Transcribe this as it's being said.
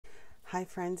Hi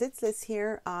friends, it's Liz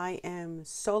here. I am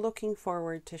so looking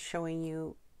forward to showing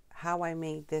you how I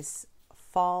made this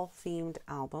fall themed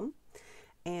album,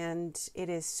 and it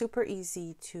is super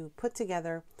easy to put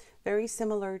together, very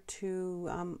similar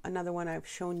to another one I've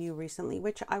shown you recently,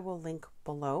 which I will link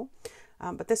below.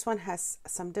 But this one has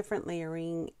some different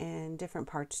layering and different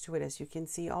parts to it, as you can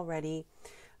see already.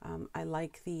 I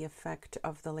like the effect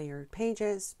of the layered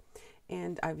pages,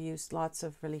 and I've used lots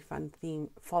of really fun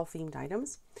fall themed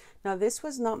items. Now, this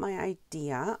was not my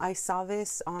idea. I saw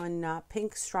this on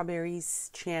Pink Strawberry's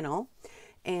channel,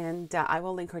 and I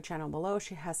will link her channel below.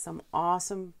 She has some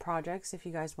awesome projects if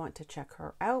you guys want to check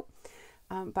her out.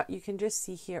 But you can just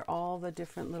see here all the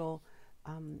different little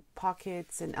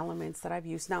pockets and elements that I've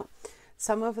used. Now,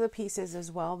 some of the pieces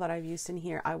as well that I've used in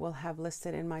here, I will have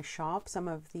listed in my shop, some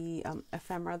of the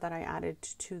ephemera that I added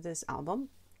to this album.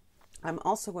 I'm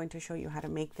also going to show you how to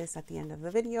make this at the end of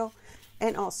the video,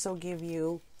 and also give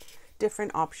you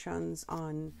different options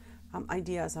on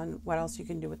ideas on what else you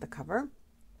can do with the cover.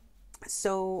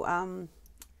 So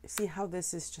see how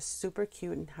this is just super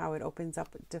cute and how it opens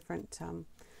up different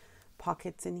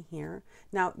pockets in here.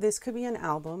 Now, this could be an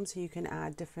album, so you can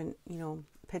add different,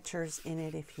 pictures in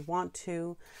it if you want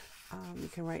to. You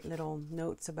can write little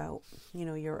notes about,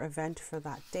 your event for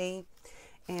that day.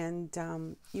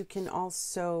 And you can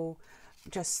also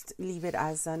just leave it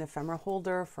as an ephemera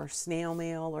holder for snail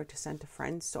mail or to send to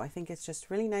friends. So I think it's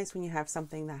just really nice when you have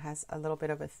something that has a little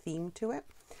bit of a theme to it.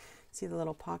 See the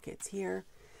little pockets here.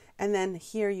 And then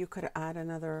here you could add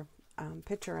another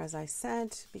picture, as I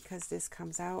said, because this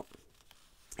comes out.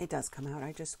 It does come out.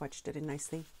 I just swatched it in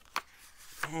nicely.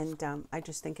 And I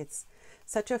just think it's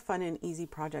such a fun and easy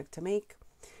project to make.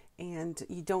 And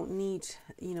you don't need,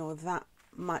 that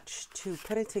much to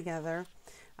put it together.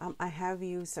 I have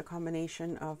used a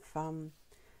combination of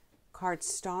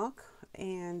cardstock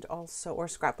and also, or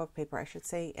scrapbook paper, I should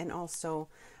say, and also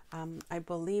I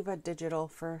believe a digital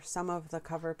for some of the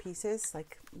cover pieces,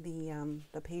 like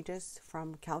the pages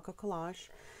from Calico Collage.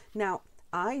 Now,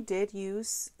 I did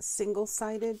use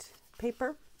single-sided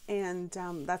paper, and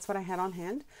that's what I had on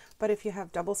hand. But if you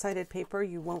have double-sided paper,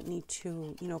 you won't need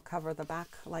to, cover the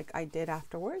back like I did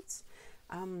afterwards.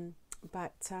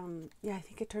 Yeah, I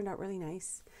think it turned out really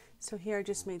nice. So here I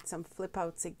just made some flip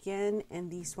outs again, and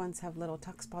these ones have little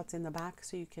tuck spots in the back,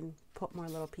 so you can put more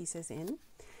little pieces in.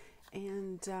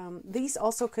 And these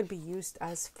also could be used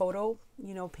as photo,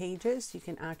 pages. You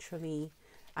can actually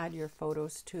add your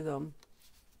photos to them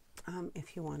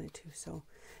if you wanted to. So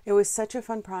it was such a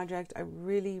fun project. I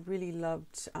really, really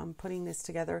loved putting this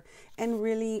together. And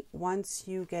really, once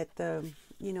you get the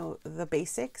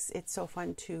basics, it's so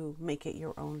fun to make it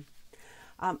your own.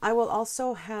 I will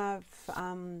also have,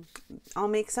 I'll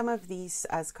make some of these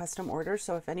as custom orders.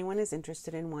 So if anyone is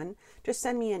interested in one, just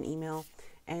send me an email.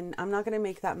 And I'm not going to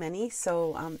make that many.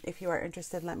 So if you are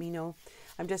interested, let me know.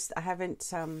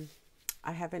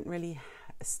 I haven't really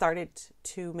started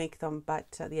to make them, but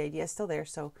the idea is still there.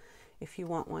 So if you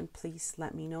want one, please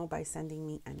let me know by sending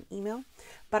me an email.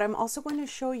 But I'm also going to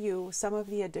show you some of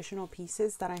the additional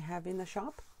pieces that I have in the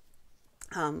shop.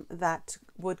 That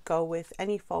would go with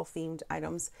any fall themed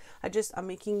items. I'm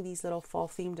making these little fall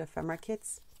themed ephemera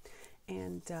kits,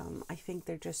 and I think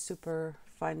they're just super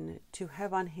fun to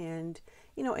have on hand,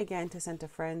 again, to send to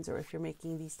friends, or if you're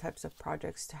making these types of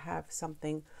projects, to have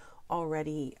something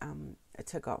already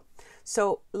to go.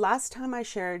 So last time I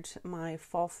shared my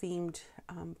fall themed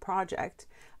project,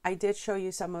 I did show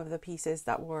you some of the pieces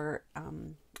that were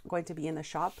going to be in the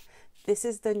shop. This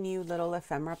is the new little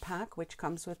ephemera pack, which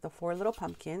comes with the 4 little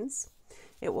pumpkins.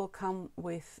 It will come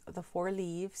with the 4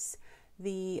 leaves,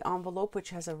 the envelope,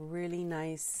 which has a really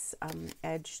nice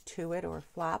edge to it, or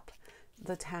flap,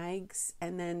 the tags,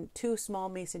 and then 2 small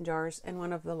mason jars and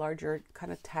one of the larger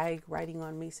kind of tag writing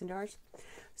on mason jars.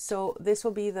 So this will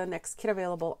be the next kit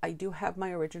available. I do have my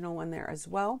original one there as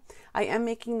well. I am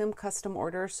making them custom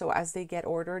order, so as they get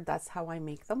ordered, that's how I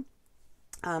make them.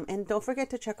 And don't forget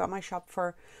to check out my shop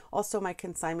for also my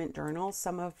consignment journals.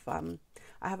 I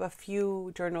have a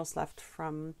few journals left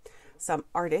from some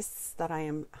artists that I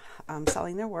am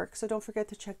selling their work. So don't forget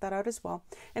to check that out as well.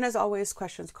 And as always,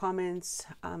 questions, comments,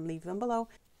 leave them below.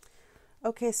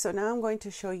 Okay, so now I'm going to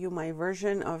show you my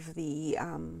version of the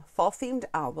fall themed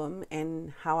album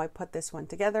and how I put this one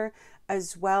together.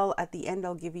 As well, at the end,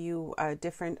 I'll give you a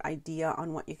different idea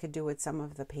on what you could do with some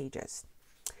of the pages.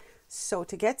 So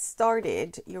to get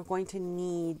started, you're going to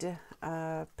need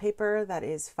paper that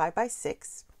is 5 by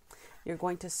 6. You're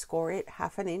going to score it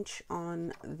 1/2 inch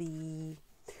on the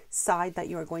side that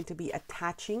you are going to be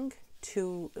attaching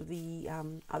to the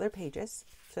other pages.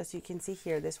 So as you can see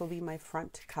here, this will be my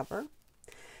front cover.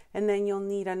 And then you'll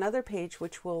need another page,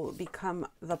 which will become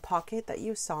the pocket that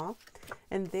you saw.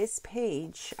 And this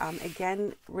page,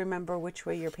 again, remember which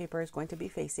way your paper is going to be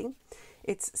facing.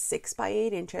 It's 6 by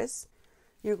 8 inches.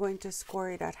 You're going to score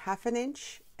it at 1/2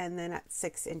 inch and then at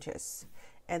 6 inches.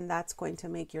 And that's going to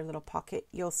make your little pocket.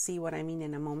 You'll see what I mean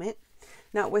in a moment.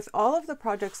 Now, with all of the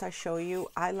projects I show you,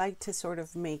 I like to sort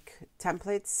of make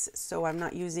templates, so I'm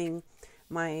not using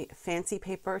my fancy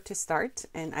paper to start,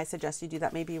 and I suggest you do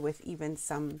that maybe with even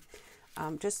some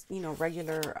just, you know,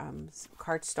 regular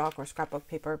cardstock or scrapbook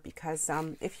paper, because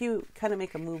if you kind of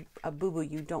make a boo-boo,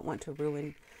 you don't want to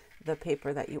ruin the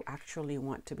paper that you actually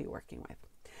want to be working with.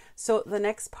 So the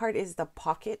next part is the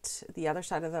pocket, the other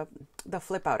side of the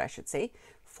flip out, I should say.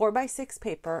 4 by 6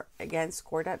 paper, again,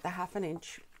 scored at the 1/2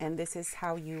 inch, and this is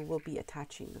how you will be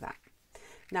attaching that.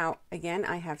 Now, again,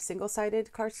 I have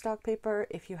single-sided cardstock paper.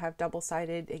 If you have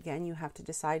double-sided, again, you have to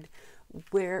decide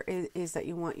where it is that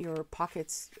you want your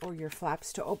pockets or your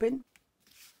flaps to open,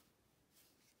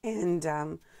 and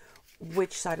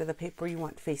which side of the paper you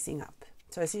want facing up.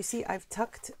 So as you see, I've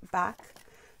tucked back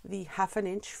the 1/2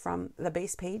 inch from the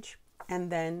base page, and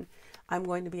then I'm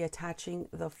going to be attaching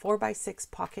the 4 by 6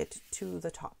 pocket to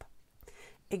the top.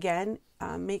 Again,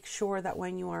 make sure that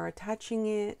when you are attaching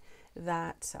it,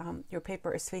 that your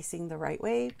paper is facing the right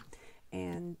way.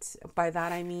 And by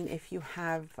that I mean if you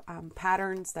have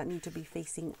patterns that need to be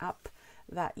facing up,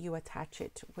 that you attach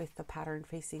it with the pattern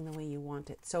facing the way you want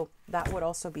it. So that would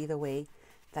also be the way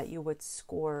that you would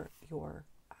score your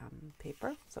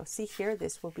paper. So see here,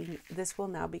 this will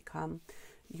now become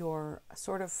your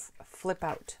sort of flip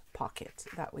out pocket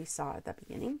that we saw at the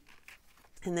beginning.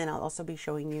 And then I'll also be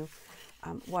showing you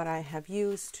what I have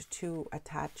used to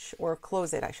attach or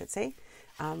close it, I should say.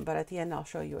 But at the end, I'll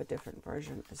show you a different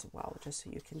version as well, just so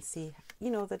you can see,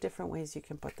 you know, the different ways you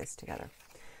can put this together.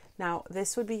 Now,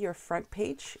 this would be your front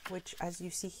page, which, as you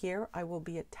see here, I will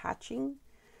be attaching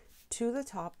to the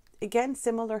top. Again,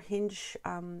 similar hinge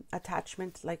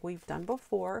attachment like we've done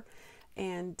before.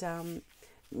 And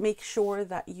make sure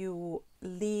that you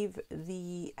leave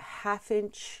the 1/2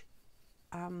 inch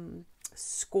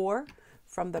score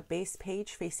from the base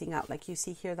page facing out. Like you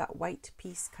see here, that white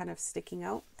piece kind of sticking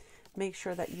out. Make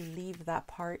sure that you leave that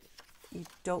part. You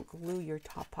don't glue your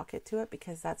top pocket to it,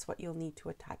 because that's what you'll need to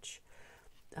attach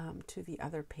to the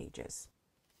other pages.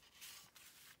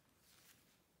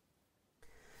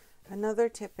 Another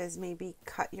tip is maybe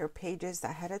cut your pages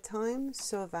ahead of time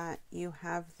so that you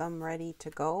have them ready to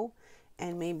go,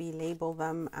 and maybe label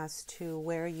them as to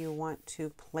where you want to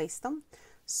place them,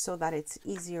 so that it's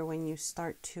easier when you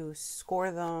start to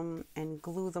score them and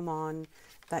glue them on,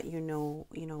 that you know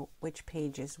which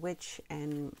page is which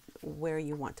and where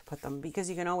you want to put them, because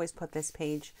you can always put this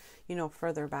page, you know,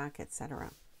 further back,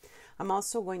 etc. I'm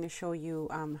also going to show you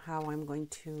how I'm going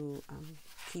to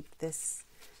keep this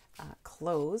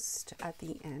closed at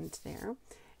the end there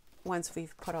once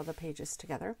we've put all the pages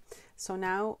together. So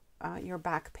now your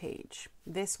back page,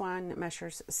 this one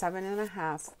measures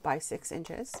 7.5 by 6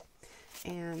 inches,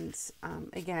 and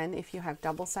again, if you have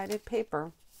double-sided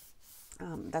paper,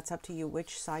 that's up to you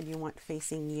which side you want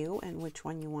facing you and which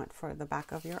one you want for the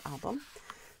back of your album.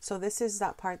 So this is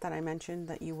that part that I mentioned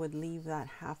that you would leave that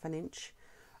 1/2 inch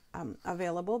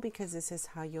available, because this is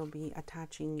how you'll be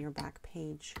attaching your back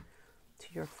page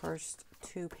to your first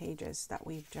 2 pages that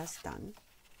we've just done.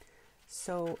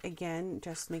 So again,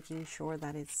 just making sure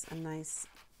that it's a nice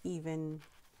even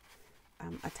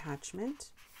attachment,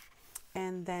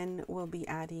 and then we'll be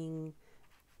adding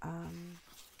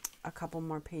a couple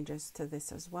more pages to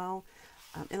this as well.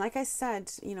 And like I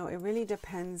said, you know, it really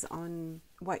depends on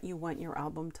what you want your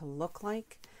album to look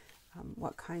like,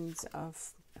 what kinds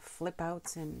of flip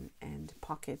outs and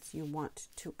pockets you want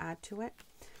to add to it.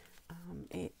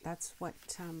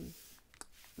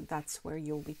 That's where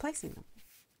you'll be placing them.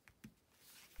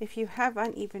 If you have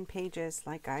uneven pages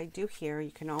like I do here,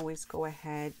 you can always go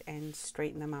ahead and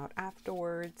straighten them out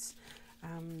afterwards.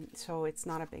 So it's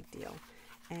not a big deal.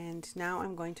 And now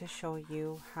I'm going to show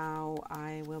you how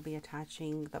I will be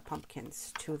attaching the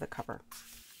pumpkins to the cover.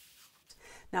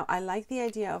 Now, I like the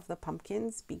idea of the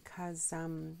pumpkins because,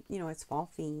 you know, it's fall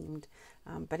themed.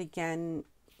 But again,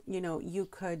 you know, you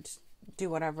could do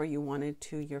whatever you wanted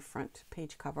to your front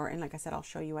page cover. And like I said, I'll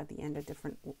show you at the end a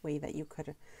different way that you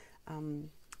could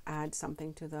add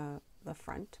something to the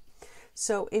front.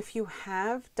 So if you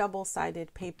have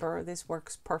double-sided paper, this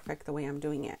works perfect the way I'm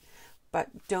doing it.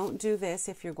 But don't do this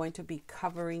if you're going to be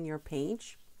covering your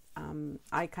page.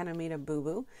 I kind of made a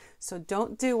boo-boo. So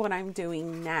don't do what I'm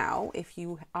doing now if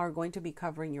you are going to be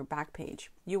covering your back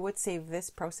page. You would save this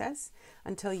process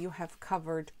until you have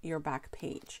covered your back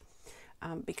page.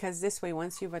 because this way,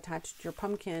 once you've attached your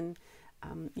pumpkin,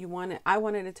 I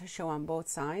wanted it to show on both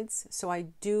sides. So I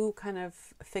do kind of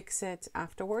fix it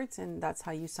afterwards, and that's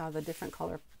how you saw the different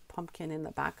color pumpkin in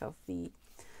the back of the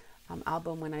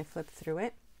album when I flipped through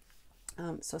it.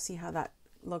 So see how that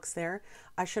looks there.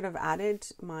 I should have added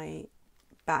my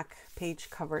back page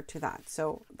cover to that.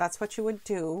 So that's what you would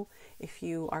do if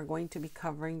you are going to be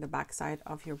covering the back side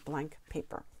of your blank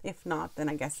paper. If not, then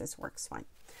I guess this works fine.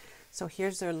 So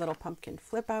here's their little pumpkin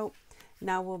flip out.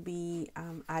 Now we'll be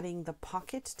adding the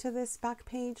pocket to this back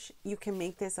page. You can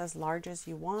make this as large as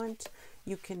you want.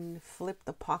 You can flip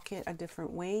the pocket a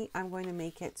different way. I'm going to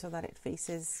make it so that it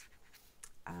faces,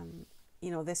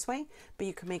 this way, but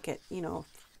you can make it,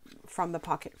 from the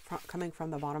pocket, coming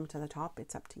from the bottom to the top.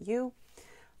 It's up to you.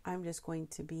 I'm just going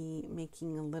to be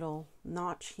making a little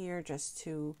notch here just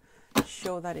to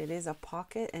show that it is a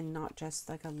pocket and not just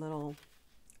like a little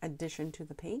addition to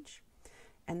the page.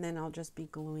 And then I'll just be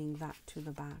gluing that to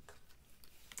the back.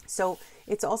 So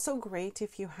it's also great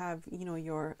if you have,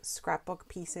 your scrapbook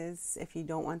pieces, if you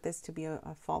don't want this to be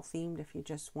a fall themed, if you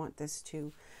just want this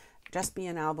to just be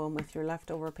an album with your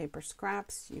leftover paper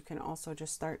scraps, you can also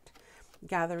just start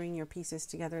gathering your pieces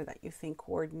together that you think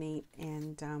coordinate,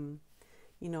 and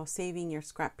saving your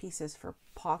scrap pieces for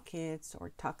pockets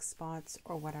or tuck spots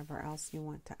or whatever else you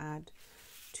want to add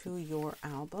to your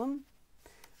album.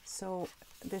 So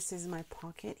this is my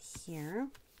pocket here,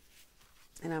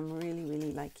 and I'm really,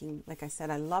 really liking, like I said,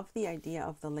 I love the idea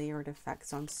of the layered effect.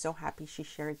 So I'm so happy she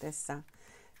shared this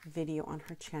video on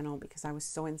her channel, because I was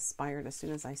so inspired as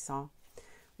soon as I saw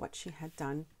what she had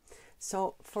done.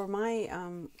 So for my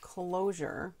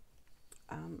closure,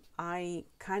 I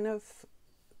kind of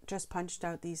just punched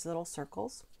out these little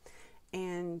circles,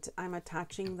 and I'm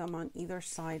attaching them on either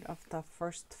side of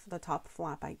the top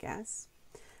flap, I guess.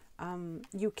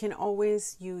 You can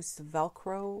always use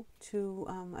Velcro to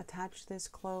attach this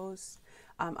closed.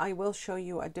 I will show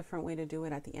you a different way to do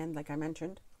it at the end, like I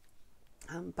mentioned.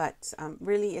 But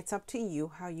really, it's up to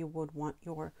you how you would want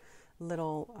your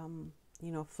little,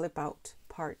 flip out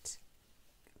part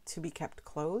to be kept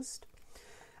closed.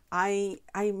 I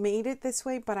made it this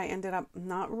way, but I ended up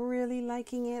not really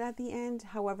liking it at the end.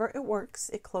 However, it works,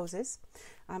 it closes.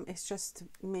 It's just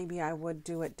maybe I would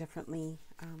do it differently,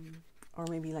 or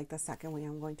maybe like the second way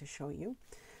I'm going to show you.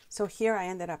 So here I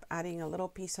ended up adding a little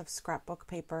piece of scrapbook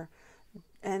paper,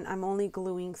 and I'm only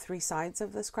gluing 3 sides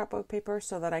of the scrapbook paper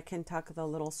so that I can tuck the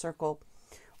little circle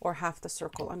or half the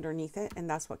circle underneath it, and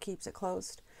that's what keeps it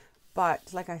closed.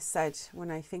 But like I said, when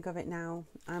I think of it now,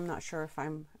 I'm not sure if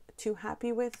I'm too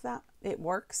happy with that. It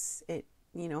works, it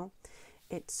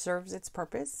serves its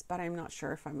purpose, but I'm not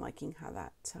sure if I'm liking how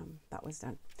that was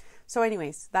done. So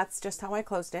anyways, that's just how I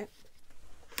closed it.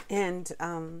 And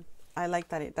I like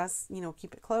that it does,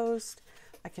 keep it closed.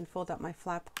 I can fold up my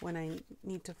flap when I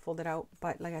need to fold it out.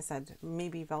 But like I said,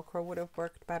 maybe Velcro would have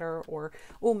worked better, or,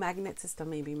 magnet system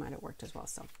maybe might have worked as well.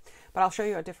 So, but I'll show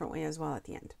you a different way as well at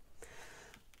the end.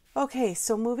 Okay,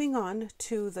 so moving on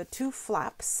to the 2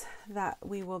 flaps that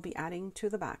we will be adding to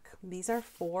the back. These are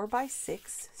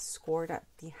 4x6, scored at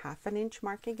the 1/2 inch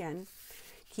mark again.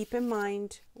 Keep in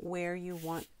mind where you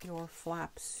want your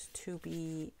flaps to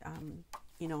be,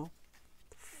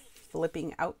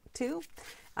 flipping out to.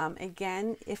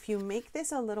 Again, if you make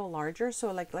this a little larger,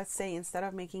 so like let's say instead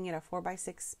of making it a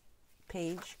 4x6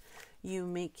 page, you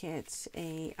make it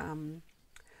a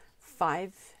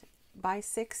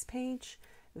 5x6 page,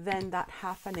 then that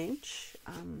 1/2 inch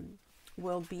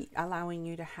will be allowing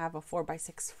you to have a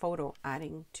 4x6 photo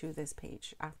adding to this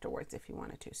page afterwards if you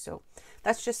wanted to. So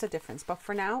that's just a difference. But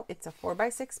for now, it's a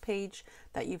 4x6 page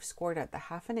that you've scored at the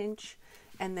 1/2 inch.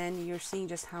 And then you're seeing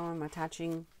just how I'm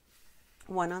attaching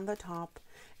one on the top,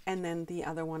 and then the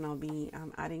other one I'll be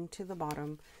adding to the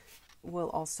bottom will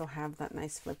also have that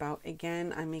nice flip out.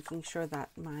 Again, I'm making sure that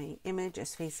my image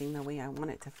is facing the way I want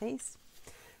it to face.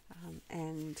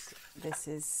 And this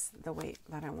is the way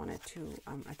that I wanted to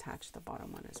attach the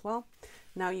bottom one as well.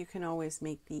 Now you can always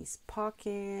make these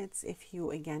pockets. If you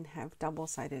again have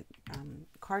double-sided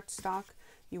cardstock,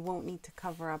 you won't need to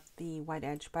cover up the white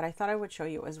edge, but I thought I would show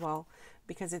you as well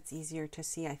because it's easier to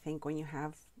see, I think, when you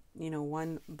have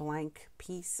one blank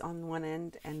piece on one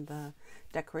end and the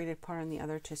decorated part on the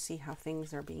other, to see how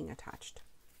things are being attached.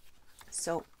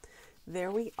 So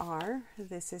there we are.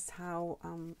 This is how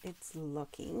it's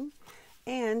looking.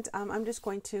 And I'm just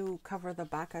going to cover the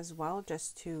back as well,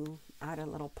 just to add a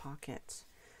little pocket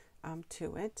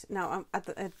to it. Now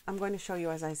I'm going to show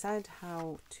you, as I said,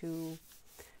 how to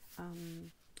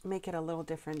make it a little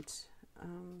different,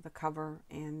 the cover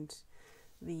and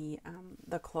the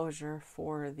closure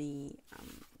for the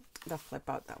flip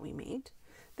out that we made.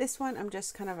 This one I'm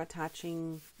just kind of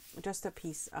attaching just a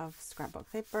piece of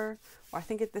scrapbook paper, or I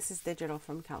think this is digital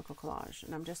from Calico Collage,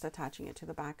 and I'm just attaching it to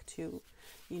the back to,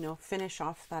 you know, finish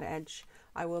off that edge.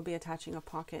 I will be attaching a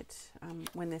pocket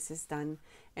when this is done,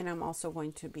 and I'm also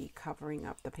going to be covering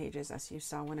up the pages as you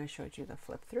saw when I showed you the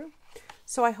flip through.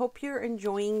 So I hope you're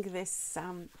enjoying this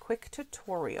quick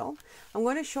tutorial. I'm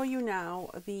going to show you now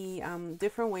the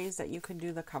different ways that you could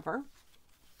do the cover,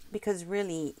 because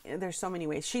really there's so many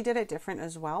ways. She did it different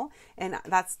as well, and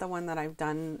that's the one that I've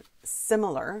done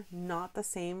similar, not the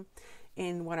same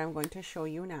in what I'm going to show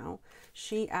you now.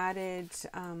 She added,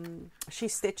 she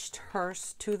stitched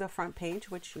hers to the front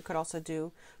page, which you could also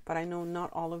do, but I know not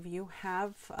all of you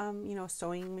have, you know,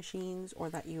 sewing machines, or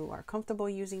that you are comfortable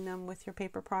using them with your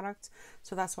paper products.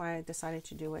 So that's why I decided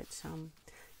to do it,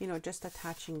 you know, just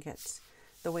attaching it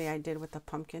the way I did with the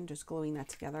pumpkin, just gluing that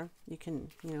together. You can,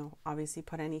 you know, obviously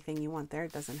put anything you want there.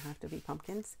 It doesn't have to be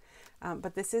pumpkins.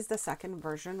 But this is the second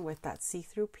version with that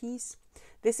see-through piece.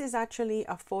 This is actually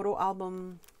a photo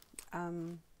album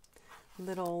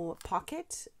little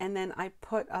pocket, and then I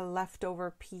put a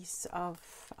leftover piece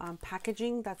of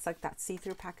packaging that's like that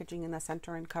see-through packaging in the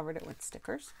center and covered it with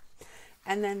stickers.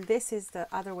 And then this is the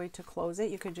other way to close it.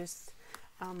 You could just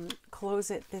close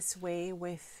it this way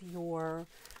with your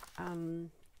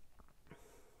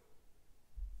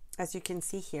as you can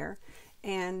see here,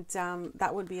 and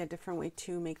that would be a different way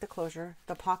to make the closure.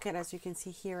 The pocket, as you can see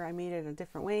here, I made it a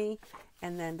different way,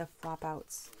 and then the flip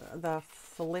outs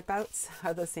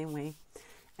are the same way,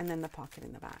 and then the pocket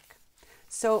in the back.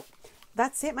 So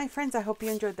that's it, my friends. I hope you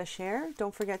enjoyed the share.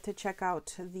 Don't forget to check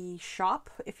out the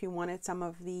shop if you wanted some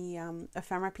of the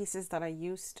ephemera pieces that I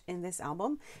used in this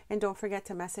album, and don't forget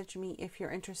to message me if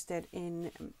you're interested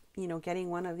in, you know, getting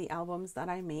one of the albums that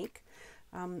I make.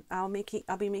 I'll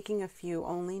be making a few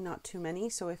only, not too many.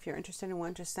 So if you're interested in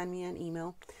one, just send me an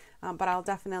email. But I'll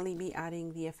definitely be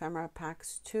adding the ephemera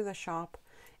packs to the shop,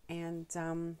 and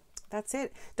that's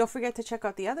it. Don't forget to check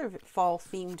out the other fall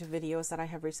themed videos that I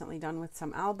have recently done with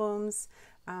some albums,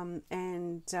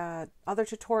 and other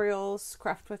tutorials,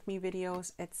 craft with me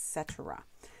videos, etc.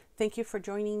 Thank you for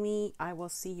joining me. I will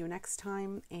see you next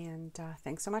time, and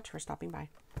thanks so much for stopping by.